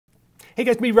Hey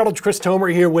guys, meteorologist Chris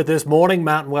Tomer here with this morning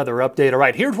mountain weather update. All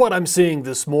right, here's what I'm seeing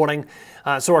this morning.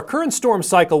 So our current storm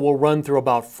cycle will run through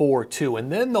about 4-2, and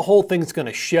then the whole thing's going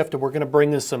to shift, and we're going to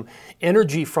bring in some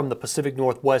energy from the Pacific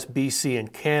Northwest, BC,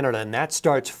 and Canada, and that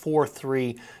starts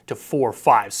 4-3 to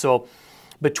 4-5. So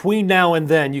between now and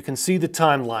then, you can see the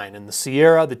timeline in the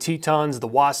Sierra, the Tetons, the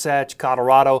Wasatch,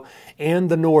 Colorado, and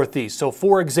the Northeast. So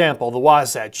for example, the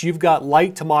Wasatch, you've got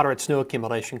light to moderate snow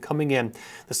accumulation coming in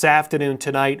this afternoon,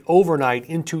 tonight, overnight,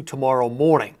 into tomorrow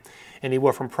morning.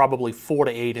 Anywhere from probably 4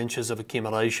 to 8 inches of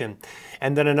accumulation.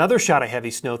 And then another shot of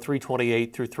heavy snow,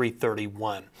 328 through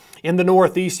 331. In the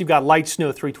Northeast, you've got light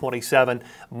snow, 327,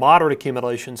 moderate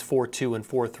accumulations, 4.2 and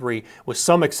 4.3, with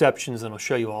some exceptions, and I'll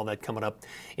show you all that coming up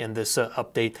in this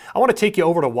update. I want to take you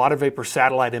over to water vapor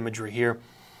satellite imagery here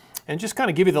and just kind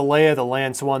of give you the lay of the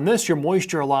land. So on this, your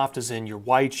moisture aloft is in your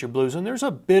whites, your blues, and there's a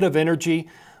bit of energy,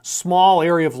 small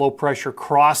area of low pressure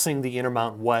crossing the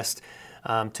Intermountain West.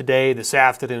 Today, this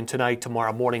afternoon, tonight,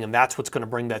 tomorrow morning, and that's what's going to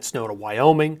bring that snow to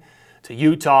Wyoming, to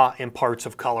Utah, and parts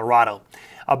of Colorado.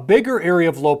 A bigger area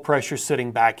of low pressure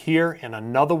sitting back here and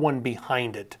another one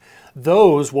behind it.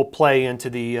 Those will play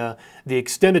into the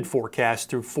extended forecast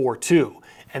through 4-2,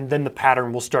 and then the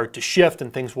pattern will start to shift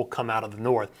and things will come out of the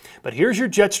north. But here's your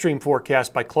jet stream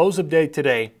forecast by close of day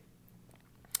today.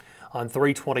 On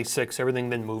 326, everything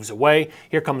then moves away.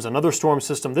 Here comes another storm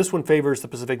system. This one favors the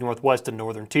Pacific Northwest and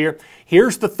northern tier.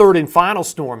 Here's the third and final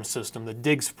storm system that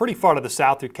digs pretty far to the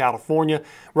south through California,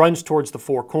 runs towards the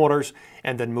Four Corners,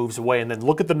 and then moves away. And then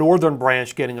look at the northern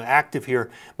branch getting active here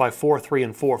by 4-3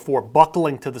 and 4-4,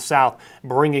 buckling to the south,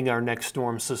 bringing our next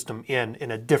storm system in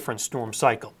a different storm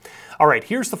cycle. All right,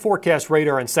 here's the forecast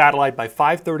radar and satellite by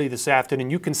 5:30 this afternoon.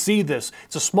 You can see this.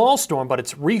 It's a small storm, but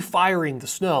it's refiring the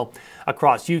snow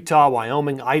across Utah,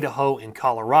 Wyoming, Idaho, and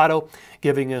Colorado,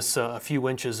 giving us a few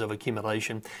inches of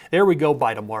accumulation. There we go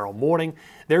by tomorrow morning.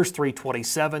 There's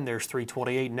 327, there's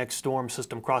 328, next storm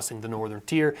system crossing the northern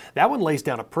tier. That one lays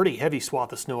down a pretty heavy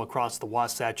swath of snow across the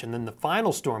Wasatch, and then the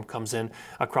final storm comes in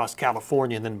across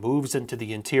California and then moves into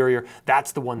the interior.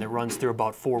 That's the one that runs through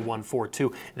about 4-1, 4-2.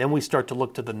 And then we start to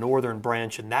look to the northern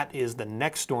branch, and that is the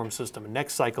next storm system,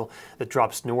 next cycle that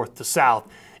drops north to south.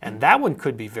 And that one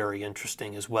could be very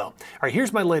interesting as well. All right,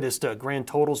 here's my latest grand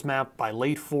totals map by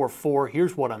late 4-4.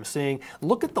 Here's what I'm seeing.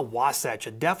 Look at the Wasatch,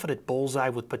 a definite bullseye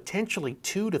with potentially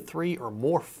 2 to 3 or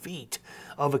more feet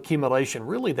of accumulation.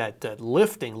 Really, that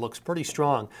lifting looks pretty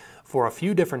strong for a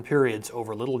few different periods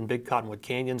over Little and Big Cottonwood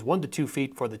Canyons, 1 to 2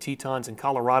 feet for the Tetons in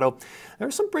Colorado.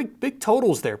 There's some big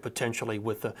totals there potentially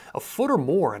with a foot or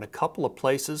more in a couple of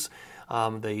places.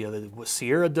 The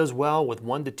Sierra does well with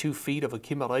 1 to 2 feet of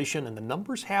accumulation, and the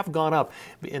numbers have gone up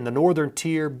in the northern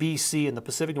tier, BC, and the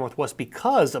Pacific Northwest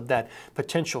because of that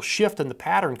potential shift in the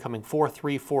pattern coming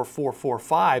 4-3, 4-4,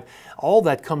 4-5. All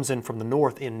that comes in from the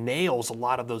north and nails a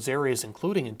lot of those areas,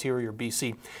 including interior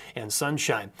BC and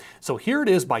Sunshine. So here it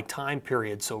is by time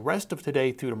period. So rest of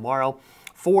today through tomorrow.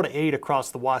 4 to 8 across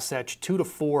the Wasatch, 2 to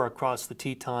 4 across the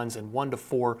Tetons, and 1 to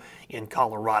 4 in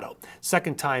Colorado.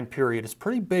 Second time period is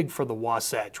pretty big for the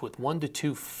Wasatch with 1 to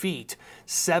 2 feet,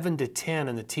 7 to 10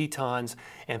 in the Tetons,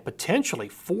 and potentially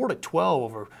 4 to 12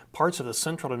 over parts of the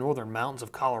central and northern mountains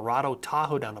of Colorado.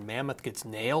 Tahoe down to Mammoth gets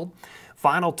nailed.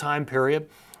 Final time period.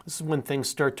 This is when things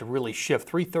start to really shift.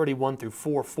 331 through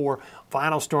 4-4.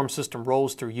 Final storm system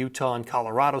rolls through Utah and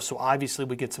Colorado, so obviously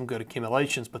we get some good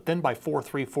accumulations. But then by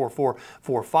 4-3, 4-4,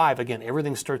 4-5, again,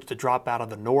 everything starts to drop out of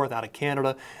the north, out of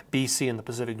Canada, BC, and the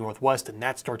Pacific Northwest, and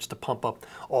that starts to pump up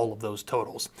all of those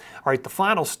totals. All right, the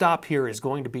final stop here is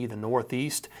going to be the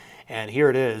Northeast. And here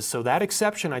it is. So that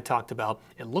exception I talked about,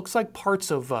 it looks like parts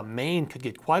of Maine could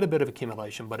get quite a bit of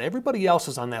accumulation, but everybody else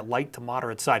is on that light to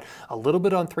moderate side. A little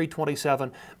bit on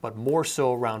 327, but more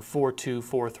so around 4-2,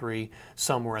 4-3,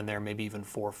 somewhere in there, maybe even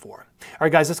 4-4. All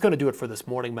right, guys, that's going to do it for this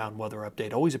morning mountain weather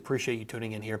update. Always appreciate you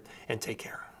tuning in here, and take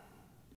care.